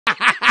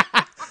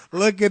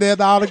Looking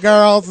at all the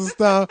girls and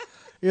stuff.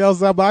 You know what I'm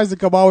saying? But I used to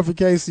come over for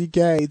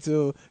KCK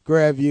to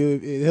grab you.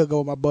 And he'll go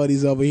with my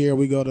buddies over here.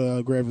 We go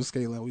to Grandville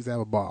Skate Land. We used to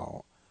have a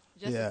ball.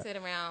 Just to sit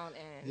around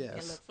and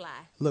look fly.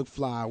 Look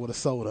fly with a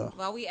soda.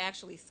 Well, we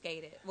actually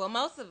skated. Well,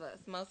 most of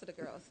the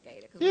girls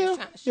skated. Cause we were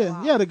trying to show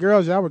off. The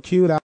girls, y'all were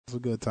cute. That was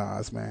good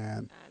times,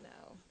 man. I know.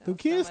 Do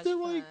kids still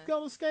really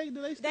go to skate?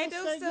 Do they still skate? They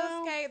do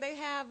still skate. They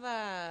have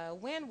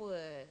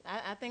Wynwood.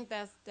 I think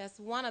that's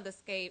one of the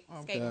skating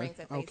rinks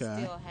that they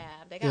still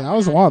have. They got I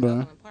was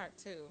wondering. Park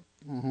too.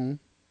 Mm-hmm.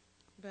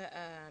 But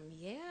I'm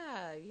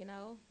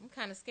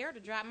kind of scared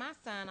to drop my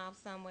son off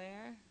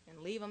somewhere and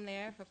leave him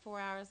there for 4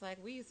 hours like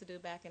we used to do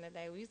back in the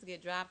day. We used to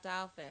get dropped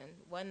off and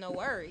wasn't no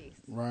worries.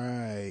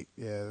 Right.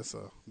 Yeah, that's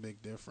a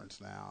big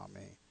difference now. I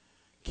mean,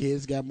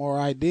 kids got more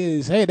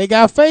ideas. Hey, they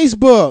got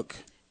Facebook.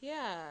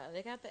 Yeah,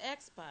 they got the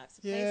Xbox,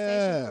 the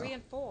PlayStation 3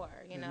 and 4,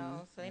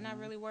 so they're not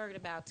really worried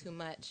about too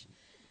much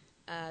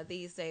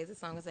these days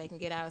as long as they can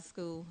get out of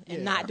school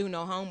and not do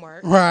no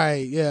homework.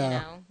 Right,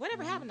 yeah.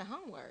 Whatever happened to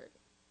homework?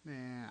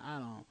 Man, I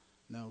don't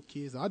know,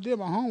 kids. I did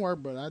my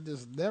homework, but I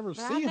just never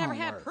see homework. I never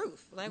had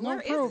proof. Like, no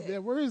where proof. is it? Yeah,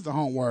 where is the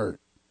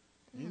homework?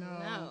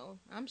 No,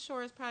 I'm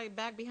sure it's probably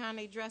back behind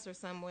a dresser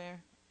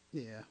somewhere.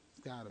 Yeah, it's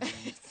gotta be.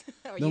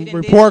 Them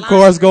report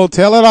cards go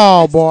tell it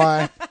all,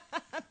 boy.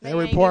 That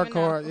report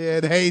card, they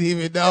ain't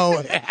even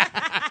know.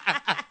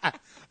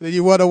 Then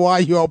you wonder why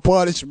you on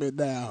punishment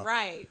now.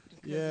 Right.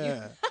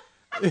 Yeah.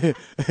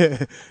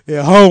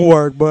 Yeah,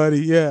 homework,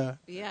 buddy. Yeah.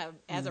 Yeah.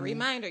 As a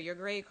reminder, your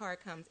grade card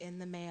comes in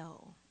the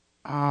mail.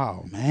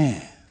 Oh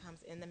man.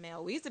 Comes in the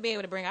mail. We used to be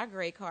able to bring our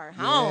grade card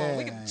home.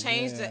 We could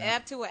change the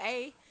F to an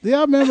A. Do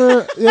y'all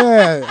remember? Do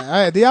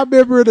y'all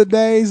remember the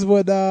days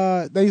when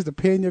they used to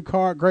pin your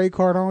grade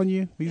card on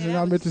you? We used in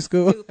elementary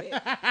school. Stupid.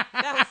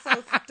 That was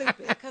so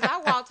stupid. Because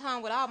I walked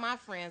home with all my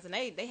friends and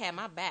they had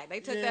my back. They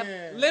took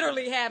that,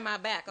 literally had my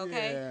back.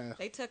 Okay,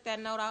 they took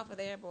that note off of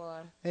there, boy.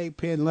 Hey,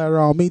 pin letter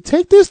on me.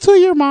 Take this to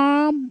your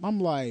mom.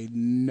 I'm like,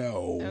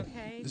 no.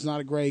 Okay. It's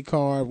not a grade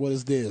card. What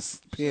is this?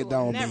 Pinned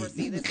on me. Never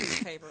see this piece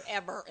of paper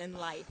ever in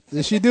life.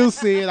 If she do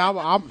see it,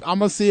 I'm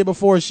gonna see it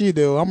before she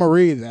do. I'm gonna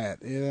read that.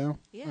 Yeah,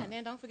 and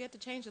then don't forget to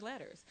change the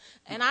letters.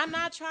 And I'm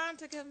not trying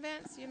to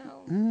convince,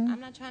 I'm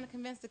not trying to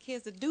convince the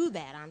kids to do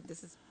that.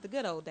 This is the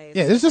good old days.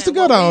 Yeah, this is just the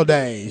good old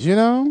days,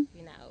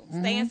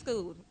 Stay in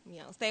school,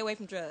 stay away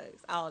from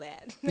drugs, all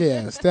that.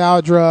 Yeah, stay out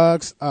of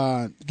drugs,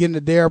 get in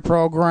the DARE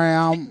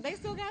program. They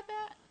still got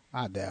that?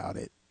 I doubt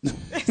it.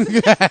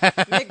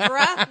 Big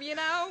Gruff,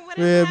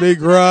 Yeah, Big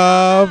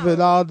Gruff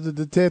and all the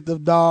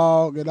detective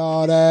dog and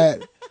all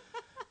that.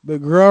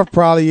 Big Gruff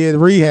probably in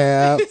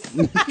rehab.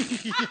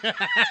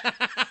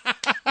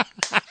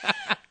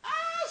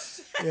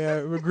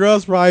 Yeah, Big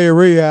Gruff's probably in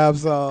rehab,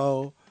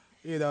 so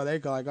they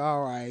go like,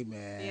 all right,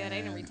 man. Yeah,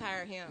 they didn't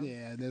retire him.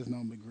 Yeah, there's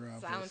no Big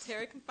Gruff.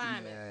 Solitary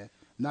confinement. Yeah.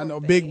 Not no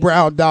big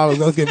brown dollars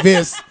gonna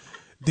convince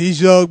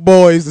these young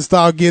boys to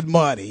start getting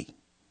money.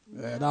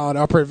 And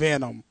I'll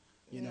prevent them.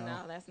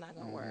 No, that's not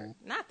gonna work.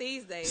 Not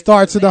these days.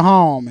 Starts in the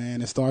home,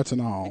 man. It starts in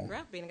the home. Big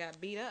Gruff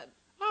got beat up.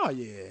 Oh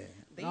yeah.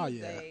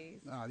 These days.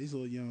 Oh, these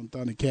little young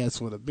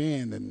Thundercats would have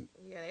been and.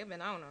 Yeah, they've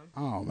been on them.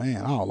 Oh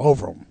man, all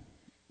over them.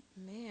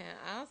 Man,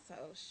 also,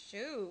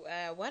 shoot.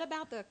 What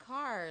about the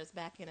cars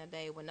back in the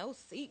day with no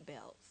seat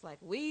belts? Like,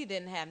 we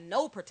didn't have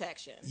no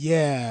protection.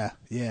 Yeah,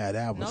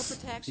 that was. No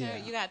protection.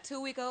 Yeah. You got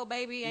 2-week-old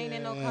baby, ain't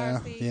in no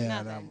car seat,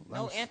 nothing.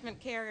 No infant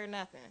carrier,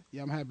 nothing.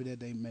 Yeah, I'm happy that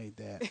they made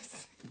that.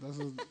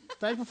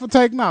 Thankful for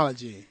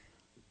technology.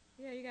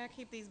 Yeah, you got to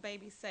keep these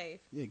babies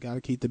safe. Yeah, got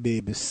to keep the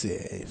babies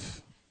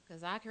safe.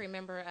 Because I can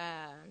remember,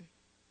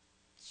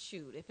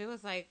 if it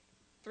was like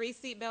 3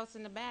 seat belts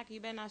in the back,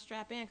 you better not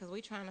strap in because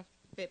we trying to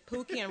fit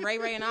Pookie and Ray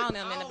Ray and all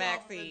them in the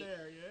back seat.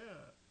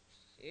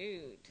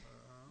 Shoot.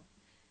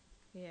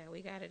 Yeah,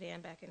 we got it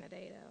in back in the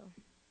day, though.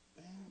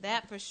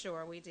 That for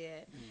sure we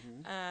did.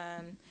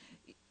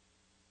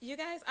 You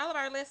guys, all of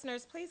our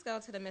listeners, please go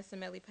to the Miss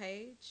Amilli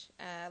page.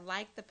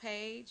 Like the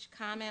page.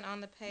 Comment on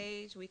the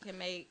page. We can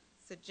make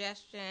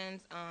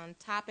suggestions on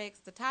topics.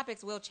 The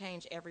topics will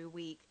change every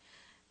week.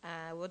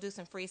 We'll do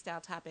some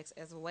freestyle topics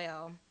as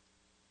well.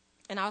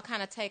 And I'll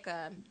kind of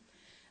I'll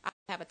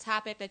have a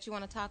topic that you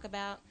want to talk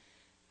about.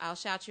 I'll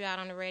shout you out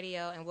on the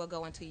radio, and we'll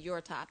go into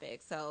your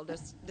topic. So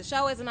the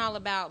show isn't all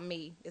about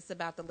me. It's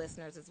about the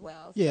listeners as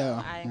well.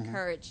 So I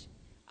encourage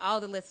all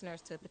the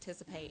listeners to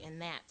participate in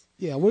that.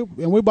 Yeah,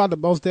 we're about to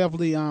most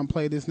definitely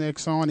play this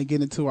next song and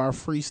get into our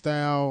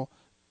freestyle,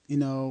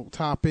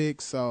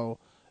 topics. So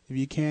if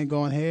you can,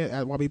 go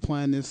ahead while we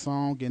playing this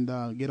song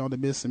and get on the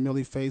Miss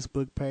Amilli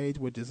Facebook page,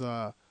 which is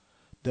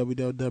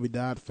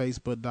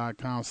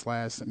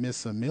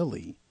www.facebook.com/Miss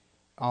Amilli,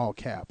 all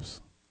caps.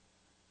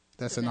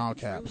 That's in all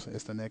caps.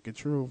 It's the Naked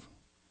Truth.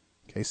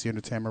 KC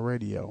Entertainment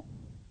Radio.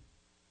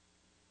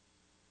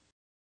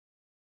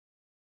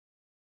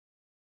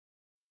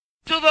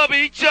 To the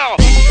beat, y'all.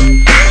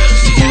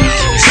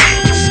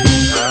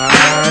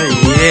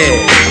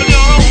 Yeah.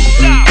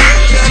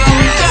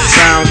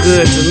 Sound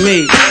good to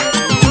me.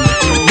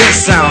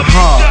 This sound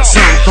hard.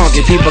 Some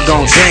funky people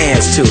gon'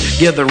 dance to.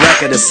 Give the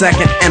record a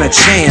second and a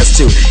chance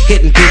to.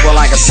 Hitting people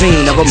like a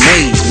scene of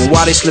amazement.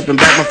 While they slipping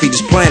back, my feet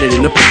is planted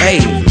in the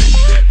pavement.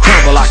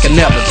 Crumble I can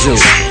never do.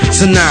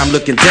 So now I'm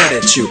looking dead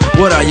at you.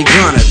 What are you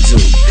gonna do?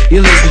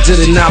 You listen to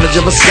the knowledge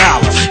of a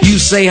scholar. You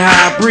say how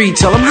I breathe,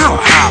 tell them how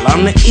I holler.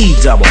 I'm the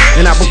E-double,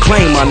 and I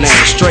proclaim my name.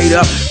 Straight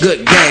up,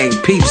 good gang,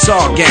 peeps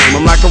all game.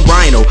 I'm like a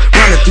rhino,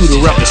 running through the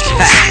roughest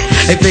pack.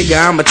 They figure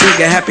I'm a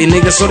trigger happy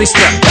nigga, so they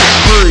step back.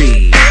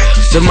 Breathe.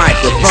 The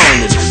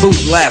microphone is who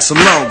lasts the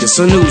longest,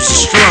 and who's the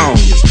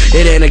strongest.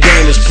 It ain't a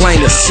game, it's plain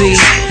to see.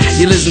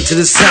 You listen to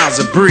the sounds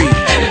of breathe.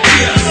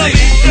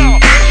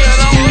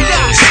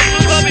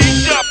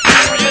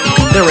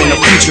 There ain't no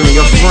future in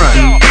your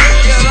front.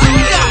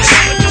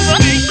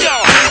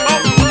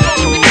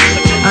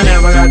 I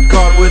never got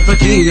caught with a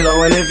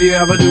kilo, and if you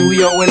ever do,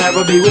 yo, will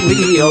never be with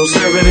me, yo.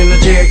 Serve it in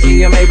the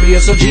Cherokee, or maybe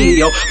it's a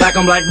Geo. Black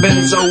on black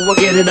Benzo, we'll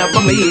get it up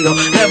amigo.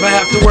 Never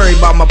have to worry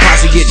about my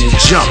posse getting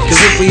jumped, cause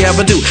if we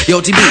ever do,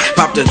 yo, TB,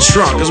 pop the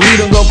trunk. Cause we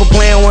don't go for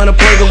playing, wanna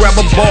play, go grab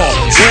a ball.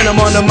 When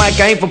I'm on the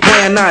mic, I ain't for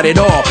playing, not at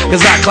all.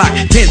 Cause I clock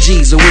 10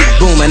 G's a week,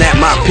 booming at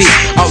my peak.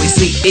 Always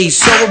see E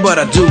sober, but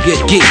I do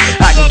get geek.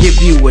 I can give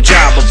you a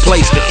job, a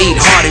place to eat.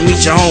 Hardy,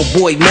 meet your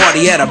homeboy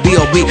Marty at a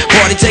B.O.B.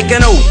 party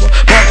taking over.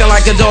 Barking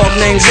like a dog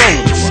named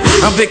Rover.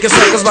 I'm picking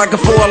suckers like a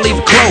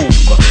 4-leaf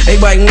clover.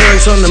 Everybody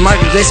wearing something to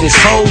Michael Jackson's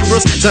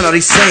cobras. Turn out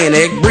they saying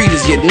egg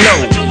breeders getting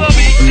over.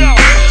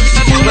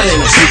 But in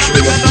the future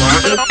in your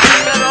front.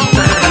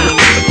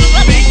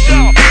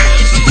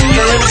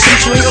 There ain't no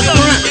future in your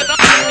front.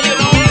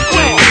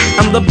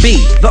 I'm the B,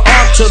 the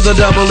R to the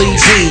double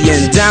E-G,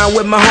 and down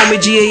with my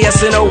homie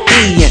G-A-S-N-O-E,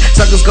 and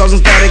suckers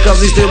causing static cause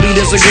they still be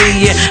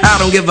disagreeing. I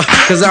don't give a,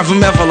 cause I'm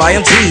from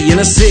F-L-I-N-T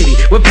in a city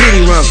where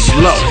pity runs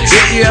slow.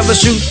 If you ever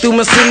shoot through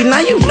my city,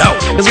 now you know,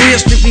 cause we a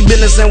strictly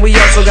business and we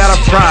also got a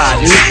pride.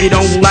 And if you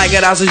don't like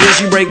it, I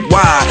suggest you break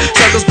wide.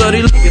 Suckers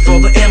study looking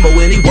for the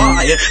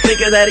M-O-N-E-Y,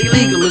 thinking that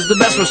illegal is the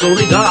best one, so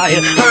they die.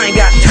 I ain't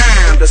got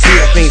time to see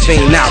a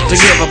fiend out, to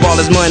give up all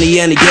his money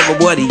and to give up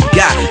what he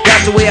got.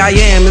 That's the way I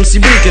am, MC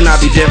B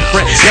cannot be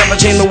different. Never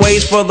change the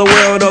ways for the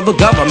world or the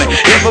government.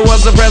 If I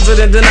was the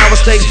president, then I would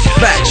state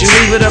facts. You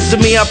leave it up to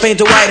me, I paint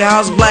the White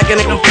House black and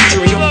ain't no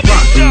future in your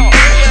front.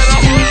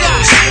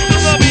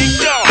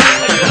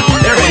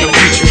 There ain't no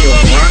future in your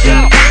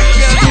front.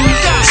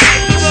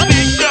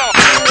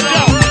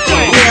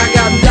 Yeah, I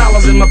got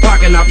dollars in my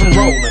pocket, not from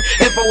rolling.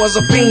 If I was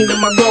a fiend, then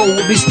my gold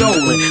would be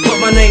stolen. Put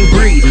my name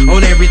Breed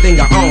on everything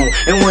I own.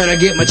 And when I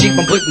get my Jeep,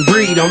 I'm putting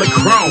Breed on the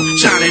chrome.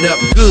 Shine it up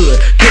good,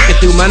 kick it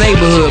through my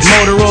neighborhood.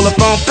 Motorola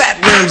phone, fat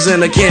rims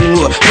in a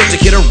Kenwood. Put the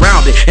kid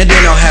around it, and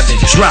then I'll have it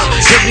drop.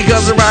 Just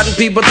because the riding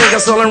people think I'm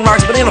selling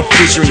rocks, but ain't no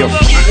future in your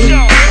front.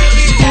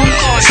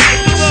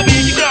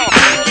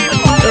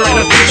 There ain't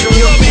no future in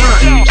your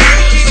front.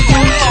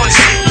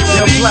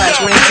 Yo, Flash,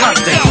 man, drop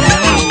that, man.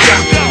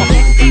 Drop that.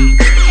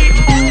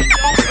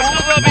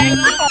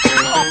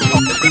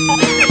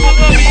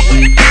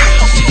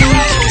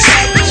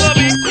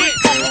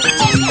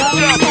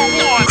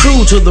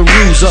 True to the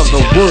rules of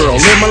the world.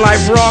 Live my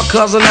life raw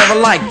cause I never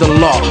liked the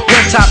law.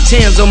 Wear top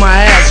 10s on my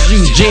ass,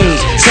 use jeans.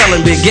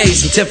 Selling big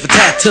gates and tit for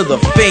tat to the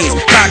fiends.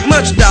 Clock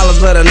much dollars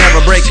but I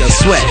never break a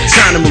sweat.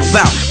 Time to move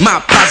out, my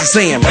posse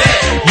saying,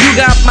 you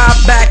got my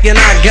back and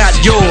I got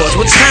yours.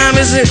 What time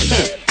is it?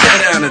 Tear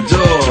down the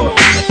door.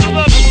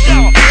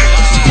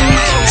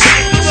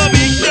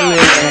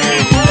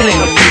 It ain't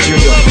no future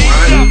in your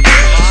front.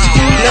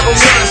 Never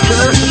was,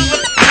 cuz.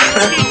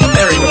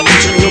 There ain't no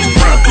future in your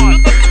front.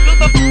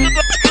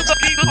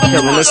 Yeah,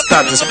 well, let's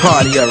start this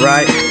party up,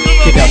 right?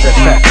 Kick out that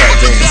fat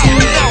dance.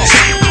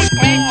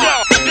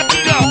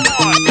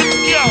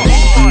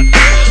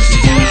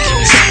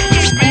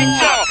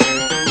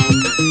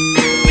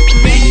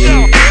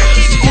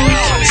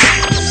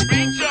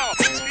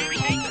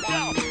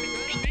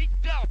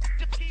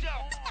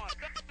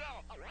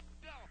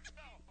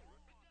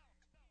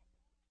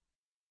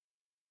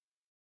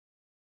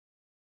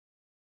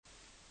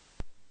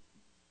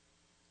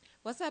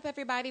 What's up,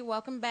 everybody?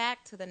 Welcome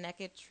back to The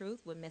Naked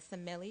Truth with Miss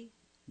Amilli.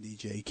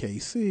 DJ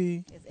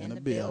KC is in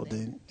the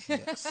building.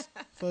 Yes,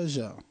 for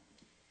sure.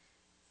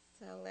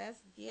 So let's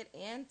get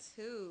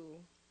into,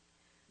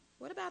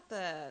 what about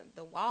the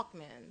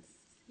Walkmans?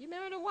 You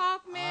remember the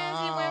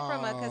Walkmans? You went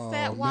from a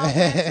cassette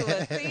Walkman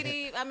to a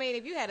CD. I mean,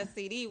 if you had a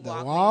CD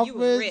Walkman, you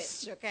was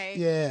rich, okay?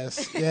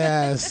 Yes,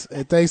 yes.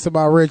 And thanks to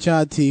my rich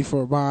auntie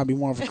for buying me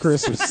one for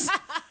Christmas.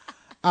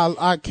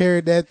 I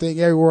carried that thing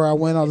everywhere I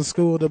went on the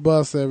school, the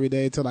bus every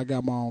day until I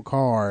got my own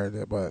car.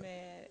 But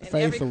and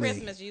faithfully, every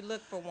Christmas you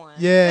look for one.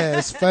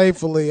 Yes,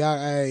 faithfully,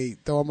 I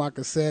throw my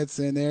cassettes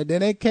in there. Then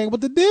they came with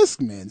the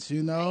Discmans,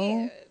 you know.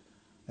 Man.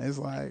 It's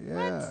like,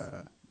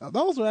 yeah. Now,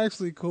 those were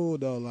actually cool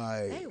though.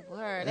 Like they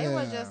were. They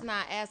were just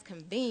not as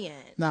convenient.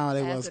 No,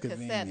 they as was the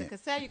convenient. Cassette. The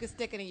cassette you could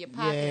stick it in your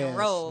pocket and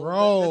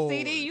roll. The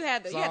CD you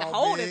had to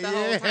hold it the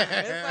whole time.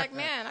 It's like,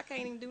 man, I can't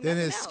even do nothing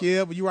else.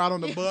 Skip. You were out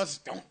on the bus,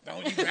 don't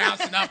you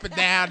bouncing up and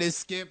down and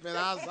skipping.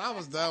 I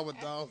was done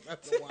with those.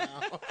 That's a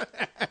while.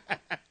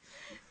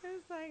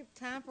 It's like, Okay,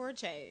 time for a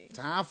change.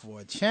 Time for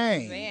a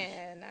change.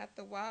 Man, not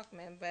the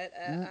Walkman, but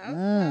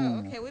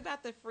okay, we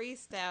about to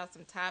freestyle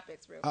some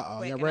topics real quick.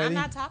 y'all And ready? I'm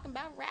not talking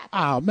about rapping.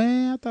 Oh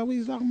man, I thought we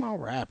was talking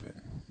about rapping.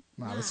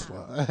 Nah, that's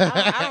fun.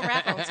 I don't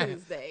rap on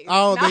Tuesdays.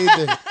 Oh,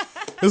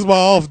 it's my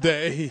off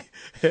day.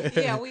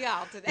 Yeah, we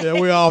off today. Yeah,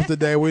 we off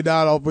today. We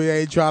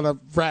ain't trying to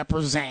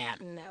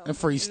represent No, and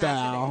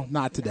freestyle.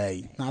 Not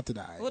today.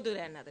 We'll do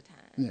that another time.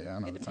 Yeah,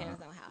 another It depends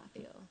time. on how I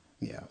feel.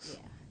 Yes.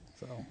 Yeah.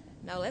 So.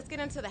 No, let's get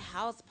into the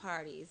house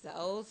parties, the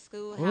old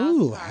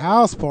school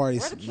House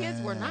parties. Where the kids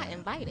man. were not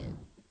invited.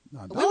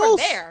 Now, We were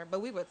there,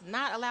 but we was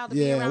not allowed to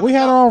be around. Yeah, we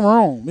had our own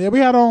room. Yeah, we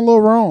had our own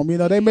little room. You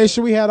know, they made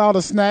sure we had all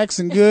the snacks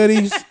and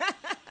goodies,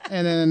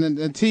 and then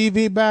the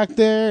TV back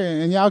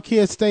there, and y'all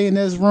kids stay in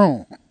this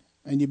room,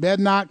 and you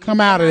better not come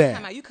out of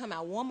that. You come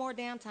out one more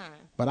damn time.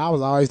 But I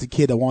was always the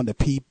kid that wanted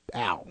to peep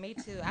out. Me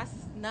too. I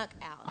snuck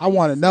out. I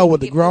want to know what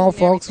the grown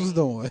folks was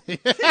doing.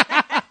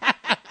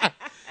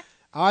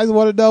 I always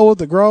want to know what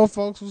the grown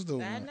folks was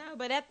doing. I know,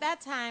 but at that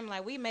time,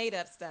 like, we made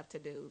up stuff to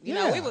do. You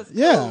Yeah, know, we was cool.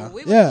 yeah,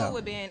 We was yeah. cool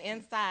with being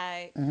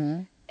inside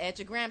at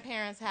your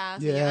grandparents'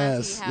 house, Yes, your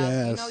auntie's house.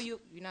 yes. You know,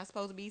 you're not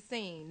supposed to be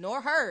seen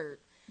nor heard.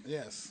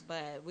 Yes.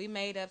 But we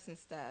made up some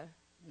stuff.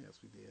 Yes,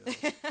 we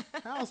did.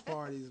 House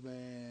parties,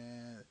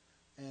 man.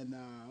 And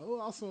I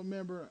also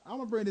remember, I'm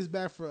going to bring this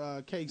back for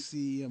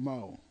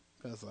KCMO,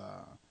 because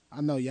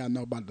I know y'all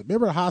know about it.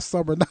 Remember the Hot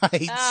Summer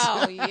Nights?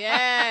 Oh,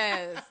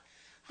 yes.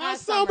 Hot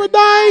Summer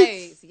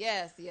Nights.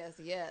 Yes.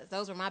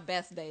 Those were my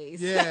best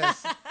days.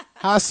 Yes.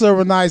 Hot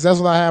Summer Nights. That's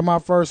when I had my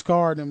first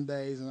car in them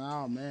days. And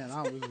oh, man,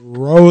 I was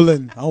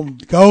rolling on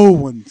gold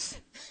ones.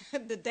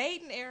 The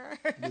dating era.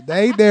 The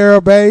dating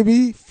era,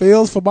 baby.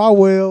 Feels for my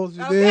wheels,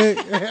 you dig?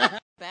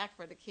 Back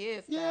for the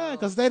kids. Yeah,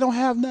 because they don't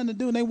have nothing to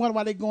do. And they wonder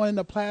why they going in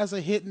the plaza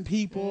hitting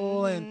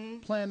people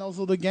and playing those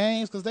little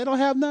games, because they don't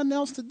have nothing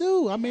else to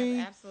do. I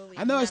mean,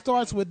 I know it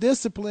starts with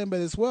discipline,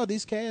 but as well,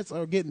 these cats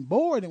are getting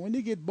bored. And when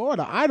you get bored,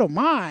 an idle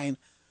mind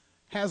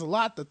has a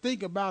lot to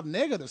think about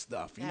negative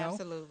stuff, you know?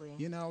 Absolutely.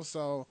 You know,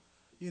 so,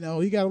 you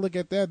know, you got to look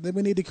at that. Then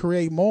we need to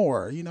create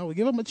more. You know, we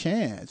give them a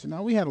chance. You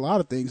know, we had a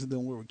lot of things to do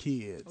when we were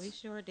kids. We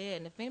sure did.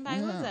 And if anybody,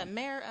 who's that?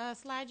 Mayor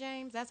Sly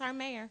James? That's our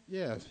mayor.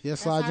 Yes,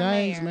 That's Sly our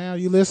James, mayor. man.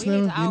 You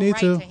listening? We You need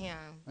to. him.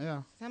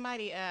 Yeah.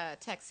 Somebody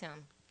text him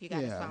if you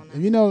got his phone number.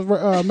 If you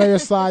know Mayor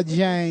Sly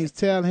James,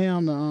 tell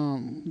him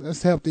to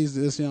let's help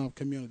this young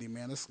community,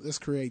 man. Let's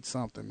create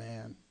something,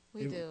 man.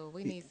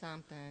 We need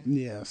something.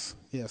 Yes,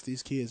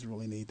 these kids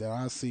really need that.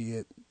 I see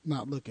it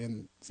not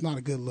looking. It's not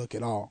a good look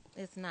at all.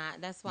 It's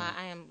not. That's why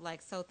I am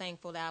like so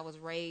thankful that I was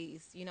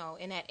raised, you know,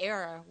 in that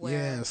era where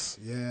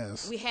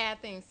Yes. we had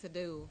things to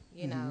do.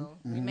 You know,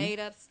 we made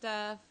up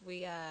stuff.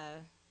 We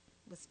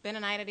would spend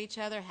a night at each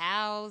other's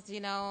house, you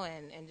know,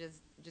 and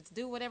just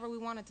do whatever we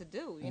wanted to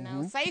do, you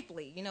know,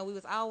 safely. You know, we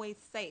was always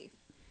safe.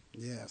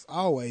 Yes,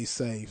 always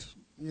safe.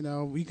 You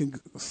know, we can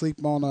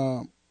sleep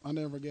on. I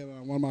never forget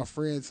one of my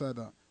friends had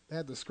they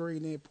had the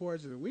screen in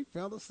porch, and we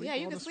fell asleep. Yeah,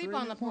 you on can the sleep screen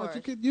on the porch.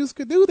 You could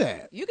do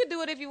that. You could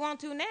do it if you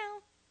want to now.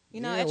 You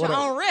know, Yeah, at your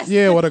own risk.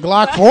 Yeah, with a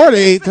Glock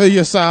 40 to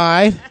your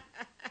side.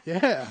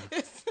 Yeah,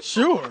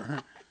 sure.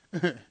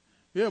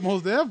 Yeah,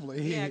 most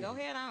definitely. Yeah, go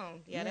ahead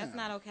on. Yeah, that's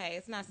not okay.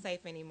 It's not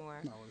safe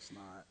anymore. No, it's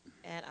not.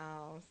 At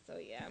all. So,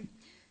 yeah.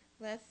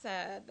 Let's,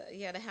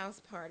 the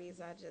house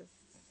parties, I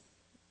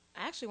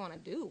actually want to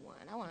do one.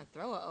 I want to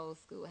throw an old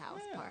school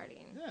house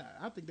party. Yeah,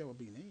 I think that would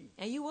be neat.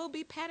 And you will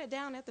be patted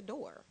down at the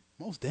door.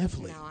 Most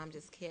definitely. No, I'm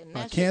just kidding.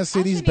 Kansas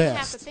City's best. I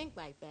best. have to think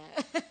like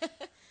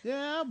that.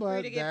 Yeah, For you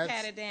but to get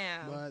patted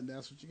down. But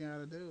that's what you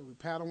gotta do. We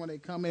pat them when they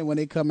come in, when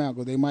they come out,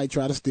 because they might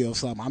try to steal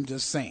something. I'm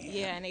just saying.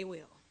 Yeah, and they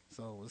will.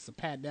 So it's a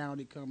pat down when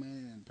you come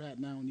in and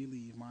pat down when you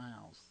leave my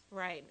house.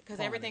 Right, because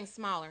everything's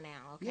smaller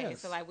now. Okay,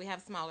 Yes. so like we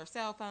have smaller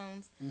cell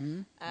phones,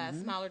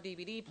 smaller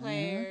DVD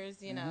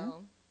players. You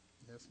know,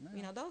 Yes, ma'am.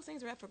 you know those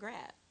things are up for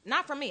grab.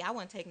 Not from me. I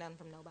wouldn't take nothing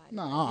from nobody.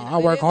 No, You know, I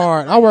it work is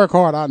hard. up I work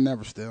hard. I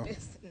never steal.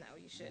 no,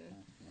 you shouldn't.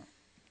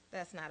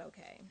 That's not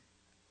okay.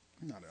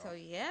 Not at So all.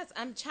 yes,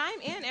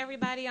 chime in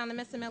everybody on the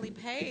Miss Amilli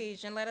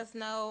page and let us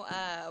know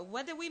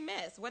what did we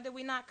miss, what did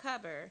we not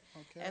cover,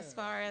 Okay. as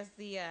far as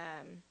the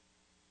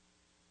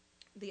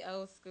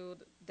old school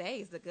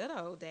days, the good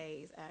old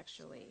days,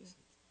 actually.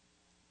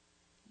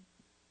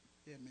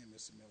 Yeah, me and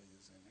Miss Amilli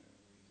is in here.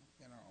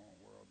 We in our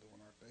own world doing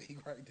our thing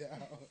right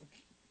now.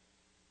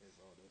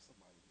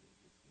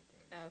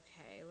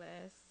 Okay,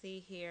 let's see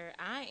here.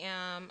 I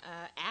am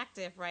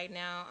active right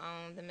now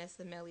on the Miss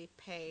Amilli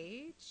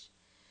page.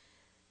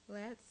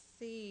 Let's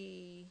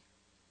see.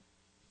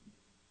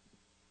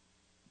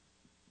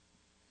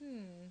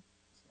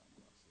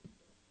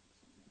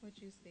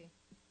 What you see?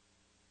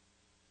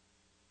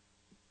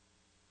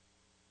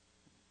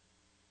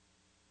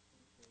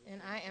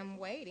 And I am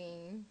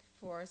waiting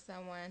for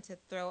someone to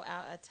throw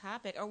out a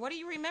topic. Or what do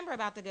you remember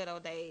about the good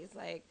old days?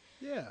 Like,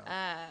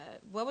 Yeah.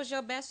 what was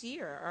your best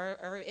year?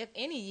 Or if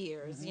any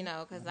years, you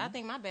know, because I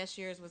think my best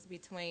years was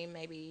between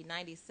maybe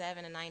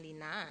 97 and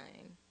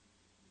 99.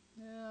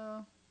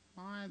 Yeah.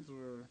 Mine's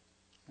were.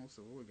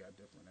 Also, we got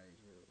different age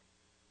group.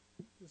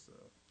 Just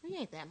You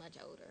ain't that much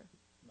older.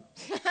 No.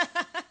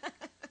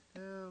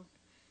 Yeah.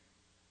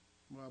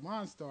 Well,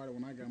 mine started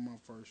when I got my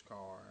first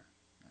car.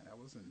 And that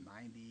was in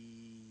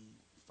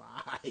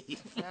 '95.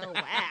 Oh,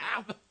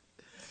 wow.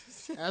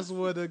 That's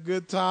when the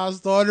good times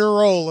started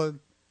rolling.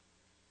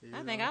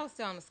 I think I was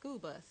still on the school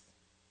bus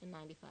in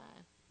 '95.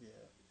 Yeah.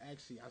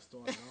 Actually, I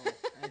started off.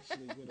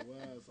 Actually, what it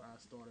was, I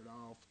started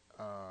off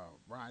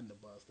riding the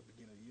bus the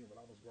beginning of the year, but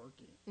I was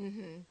working.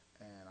 Mm-hmm.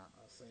 And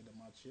I say to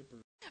my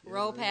chipper.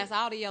 Roll past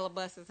all the yellow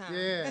buses, huh?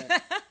 Yeah.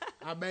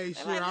 I made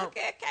sure Look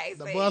at Casey.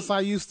 the bus I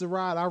used to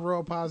ride, I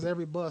rode past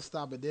every bus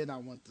stop, and then I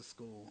went to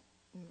school.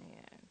 Man.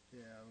 Yeah,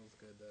 it was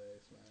good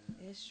days, man.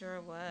 It sure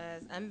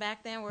was. And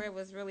back then where it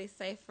was really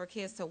safe for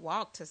kids to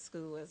walk to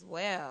school as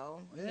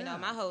well. Yeah. You know,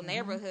 my whole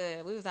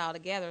neighborhood, we was all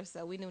together,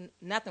 so we knew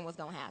nothing was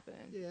going to happen.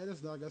 Yeah,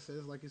 that's like I said.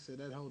 It's like you said,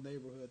 that whole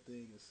neighborhood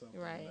thing is something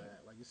Right.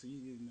 that, like you see,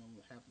 you know,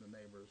 half of the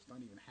neighbors, not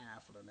even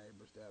half of the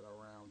neighbors that are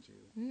around you.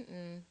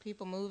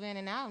 People move in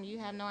and out, and you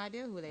have no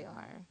idea who they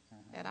are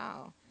at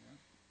all.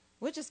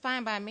 Which is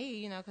fine by me,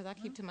 you know, because I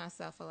keep to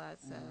myself a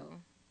lot, so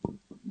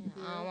you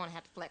know, I don't want to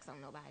have to flex on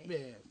nobody.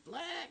 Yeah,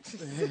 flex.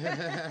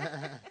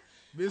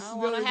 Miss I don't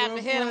want to have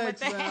to hit him with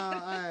that.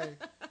 Hey,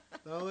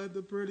 don't let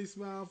the pretty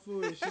smile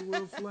fool you. She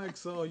will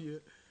flex on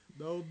you,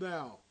 no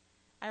doubt.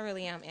 I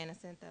really am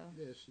innocent, though.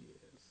 Yes, she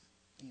is.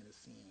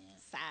 Innocent.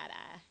 Side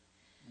eye.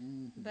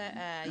 But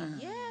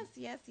yes,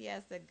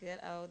 the good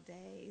old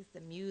days,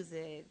 the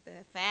music,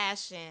 the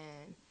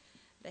fashion,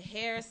 the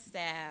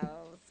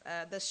hairstyles,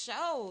 the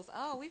shows.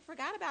 Oh, we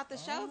forgot about the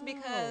shows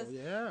because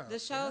the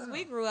shows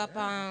we grew up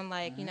on,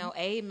 like, you know,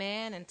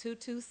 Amen and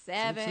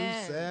 227.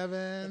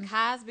 227. The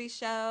Cosby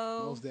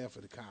Show. Most there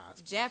for the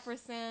Cosby.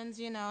 Jeffersons,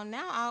 you know.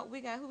 Now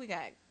we got, who we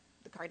got?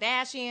 The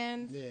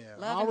Kardashians. Yeah.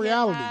 Love All and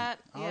reality. Hip-Hop.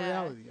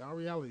 All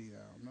reality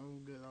now. No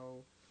good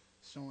old,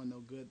 showing no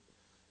good,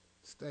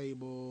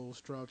 stable,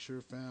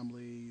 structured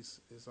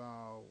families. It's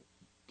all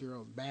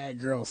bad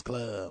girls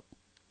club.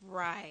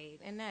 Right.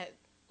 And that,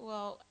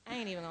 well, I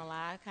ain't even gonna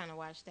lie. I kind of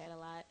watched that a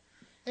lot.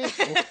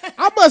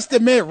 I must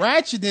admit,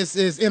 ratchetness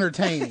is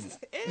entertaining.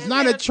 It's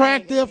not entertaining.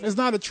 attractive. It's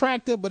not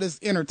attractive, but it's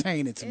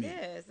entertaining to me.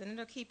 It is, and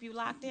it'll keep you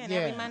locked in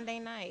every Monday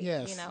night.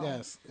 Yes, you know?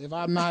 yes. If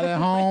I'm not at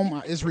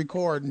home, it's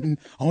recording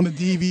on the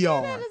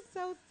DVR. That is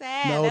so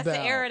sad. No That's doubt.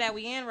 the era that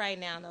we in right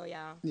now, though,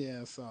 y'all.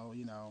 Yeah, so,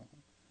 you know.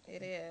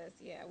 It is,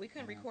 yeah. We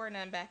couldn't record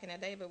nothing back in the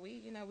day, but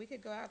we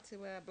could go out to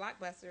a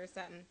Blockbuster or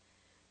something,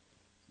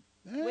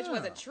 which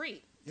was a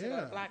treat. To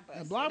go to Blockbuster.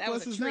 And So that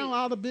was a Blockbuster's treat. now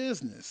out of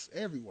business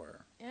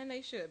everywhere. And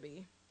they should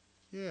be.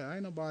 Yeah,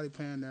 ain't nobody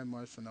paying that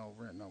much for no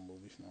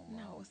movies no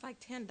more. No, it's like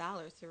 $10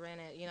 to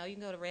rent it. You know, you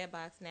can go to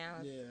Redbox now.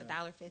 It's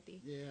 $1.50.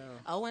 Yeah.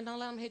 Oh, and don't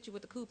let them hit you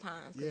with the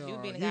coupons. Yeah, you you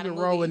got a can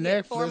movie, roll with you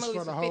get 4 Netflix movies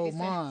for the 50 whole cents.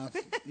 month.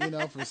 You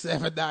know, for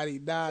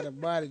 $7.99 a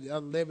month,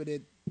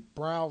 unlimited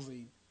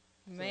browsing.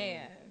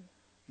 Man.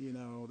 You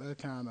know, that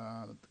kind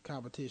of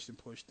competition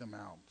pushed them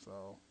out.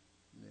 So,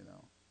 you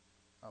know.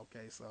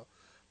 Okay, so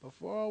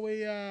before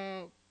we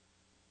we're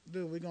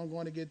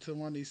going to get to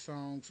one of these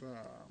songs.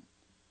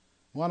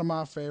 One of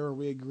my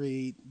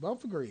favorite,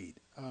 both agreed.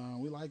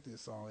 We like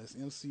this song. It's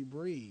MC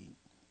Breed.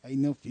 Ain't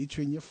no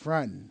future in your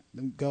frontin'.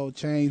 Them gold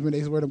chains, when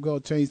they wear them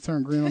gold chains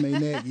turn green on their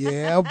neck.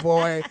 Yeah,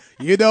 boy.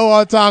 You know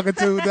what I'm talking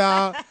to,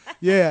 dog.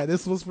 Yeah,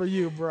 this was for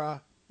you,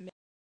 bruh.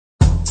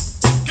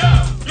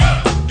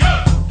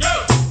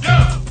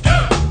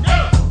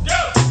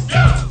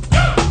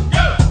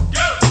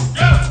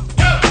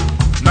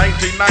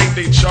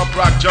 1990, Chub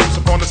Rock jumps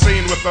upon the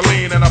scene with a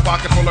lean and a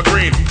pocket full of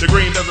green. The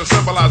green doesn't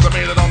symbolize I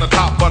made it on the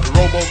top, but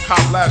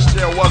RoboCop last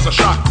year was a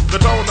shock. The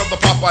tone of the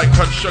Popeye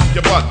cut shook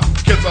your butt.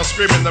 Kids are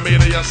screaming, the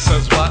media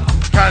says what?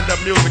 Kind of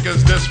music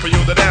is this for you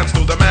to dance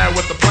to? The man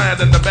with the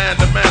plan and the band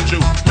demand you.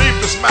 Leave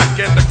the smack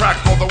and the crack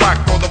for the whack,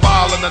 for the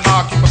vial and the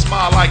knock, keep a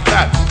smile like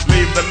that.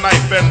 Leave the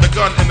knife and the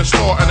gun in the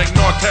store and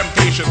ignore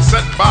temptation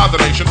sent by the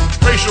nation.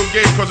 Racial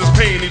game causes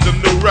pain needs a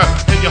new rep.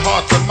 In your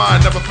heart and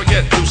mind, never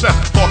forget you Seth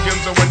Hawkins,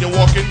 and when you're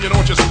walking, you know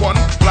what you're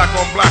squatting. Black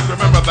on black,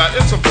 remember that,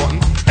 it's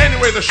important.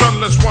 Anyway, the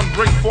shunless one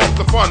bring forth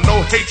the fun. No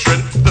hatred,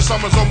 the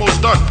summer's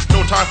almost done.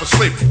 No time for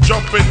sleep.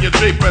 Jump in your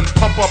Jeep and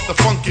pump up the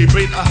funky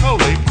beat.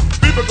 Holy,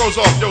 beeper goes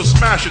off, yo,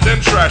 smash it, then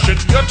trash it.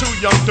 You're too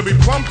young to be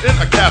plumped in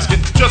a casket.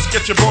 Just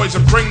get your boys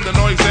and bring the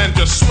noise and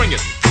just swing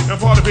it. And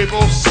for the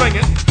people, sing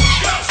it.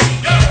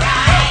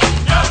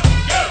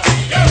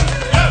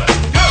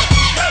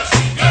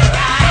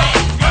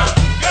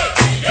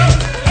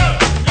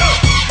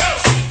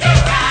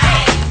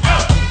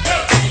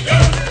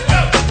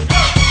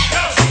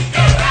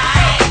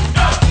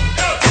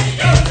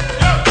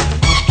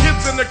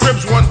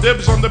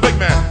 Dibs on the big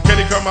man.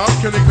 Can he come out?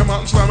 Can he come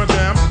out and slam a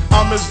jam?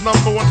 I'm his #1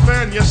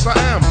 fan, yes I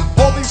am.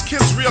 All these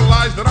kids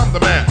realize that I'm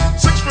the man.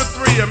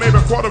 6'3" and maybe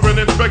a quarter of an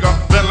inch bigger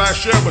than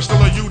last year, but still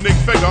a unique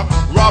figure.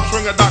 Rob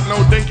Stringer, Doc, no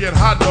Dinky, and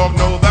Hot Dog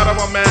know that I'm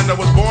a man that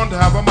was born to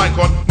have a mic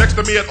on next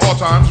to me at all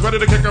times, ready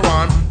to kick a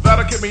rhyme.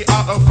 That'll get me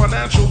out of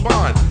financial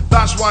bind.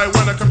 That's why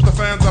when it comes to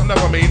fans, I'm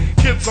never mean.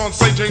 Kids on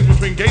St. James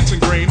between Gates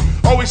and Green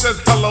always says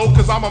hello,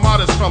 cause I'm a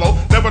modest fellow.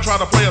 Never try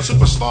try to play a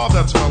superstar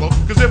that's mellow.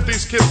 Cause if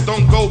these kids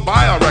don't go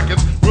buy our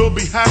records, we'll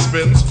be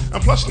has-beens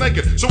and plus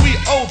naked. So we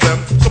owe them,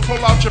 so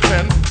pull out your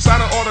pen, sign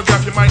an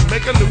autograph, you might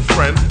make a new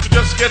friend. So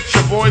just get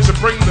your boys and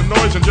bring the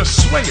noise and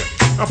just swing it.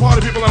 Now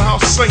party people in the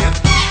house sing it.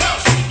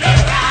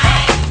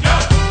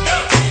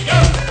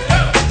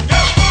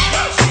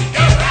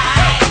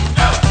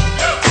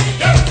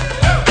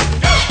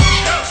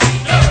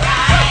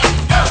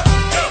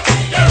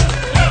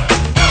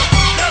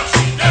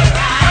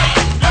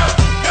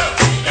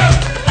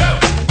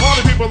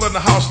 In the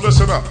house,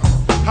 listen up.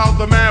 How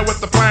the man with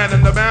the plan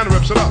and the band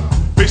rips it up.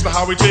 Peace to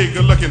Howie T,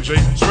 good looking G.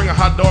 Swing a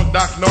hot dog,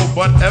 Doc, no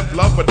butt, F,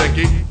 love for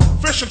dinky.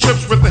 Fish and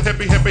chips with the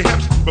hippie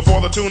hips. Before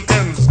the tune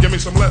ends, give me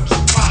some lips.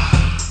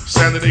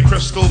 Sanity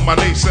Crystal, my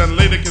niece, and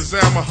Lady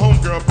Kazam, my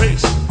homegirl,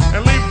 peace.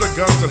 And leave the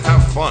guns and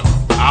have fun.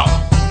 Out.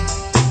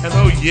 And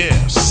oh yeah,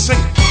 sing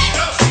it.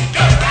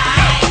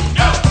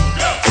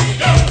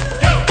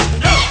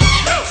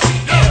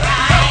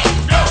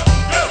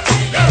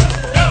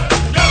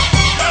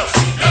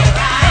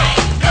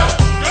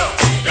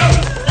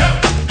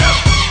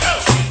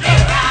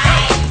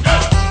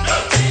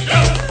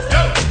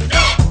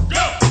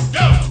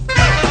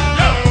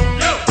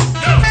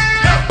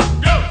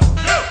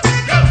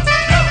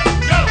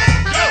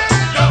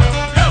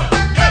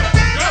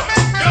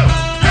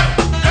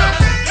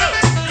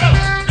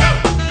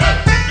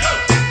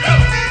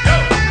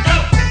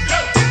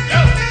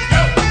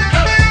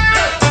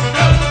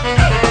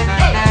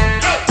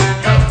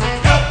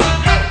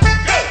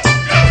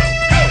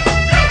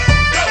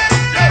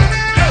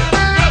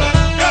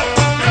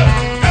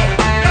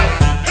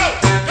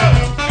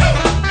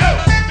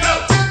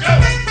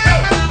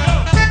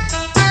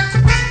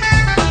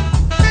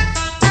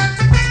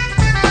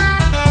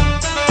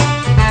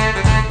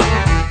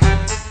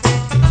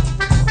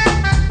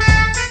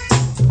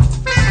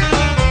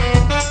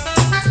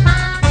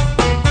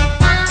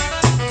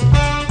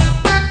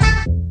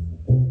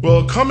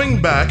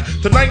 Coming back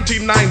to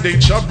 1990,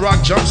 Chub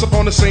Rock jumps up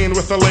on the scene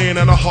with a lean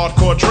and a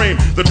hardcore dream.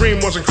 The dream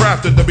wasn't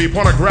crafted to be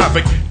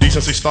pornographic.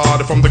 Decency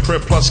started from the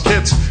crib plus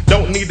kids.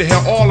 Don't need to hear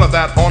all of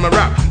that on a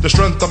rap. The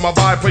strength of my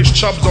vibe placed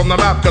Chubbs on the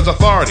map, cause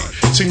authority,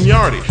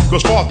 seniority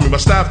goes forth me. My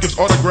staff gives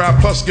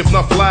autograph plus gives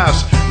enough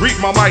laughs. Read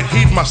my might,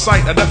 heed my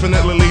sight. I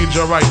definitely lead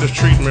you right, just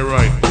treat me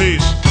right.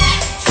 Peace.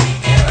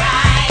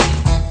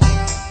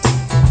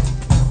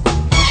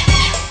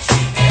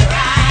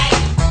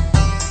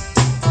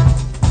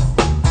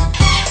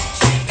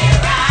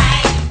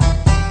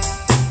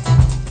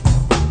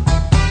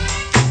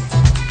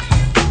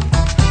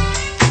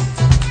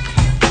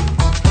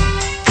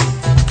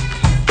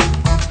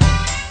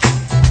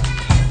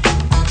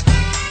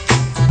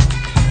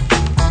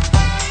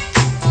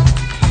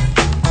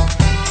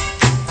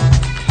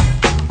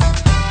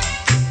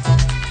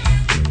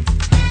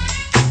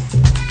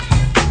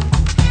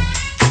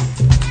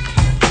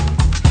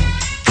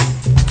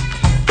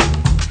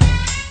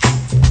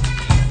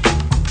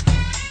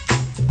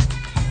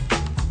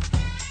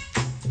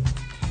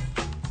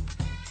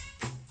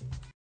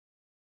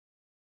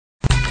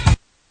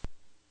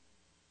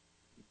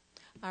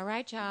 All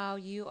right, y'all,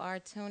 you are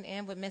tuned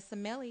in with Miss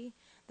Amilli,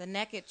 The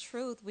Naked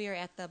Truth. We are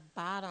at the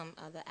bottom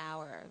of the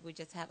hour. We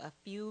just have a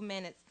few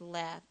minutes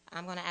left.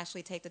 I'm going to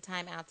actually take the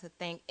time out to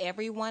thank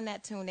everyone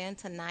that tuned in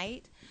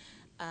tonight.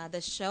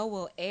 The show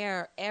will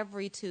air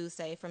every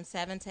Tuesday from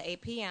 7 to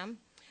 8 p.m.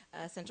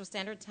 Central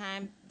Standard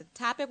Time. The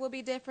topic will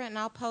be different, and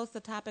I'll post the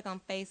topic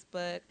on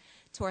Facebook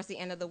towards the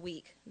end of the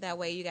week. That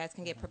way you guys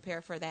can get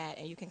prepared for that,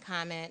 and you can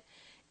comment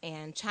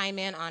and chime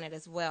in on it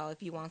as well.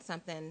 If you want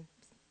something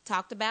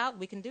talked about,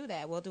 we can do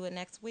that. We'll do it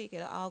next week.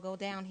 It'll all go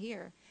down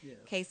here. Yeah.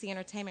 KC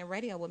Entertainment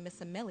Radio with Miss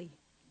Amilli.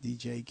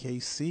 DJ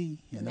KC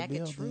in the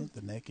building. Truth.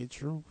 The Naked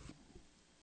Truth.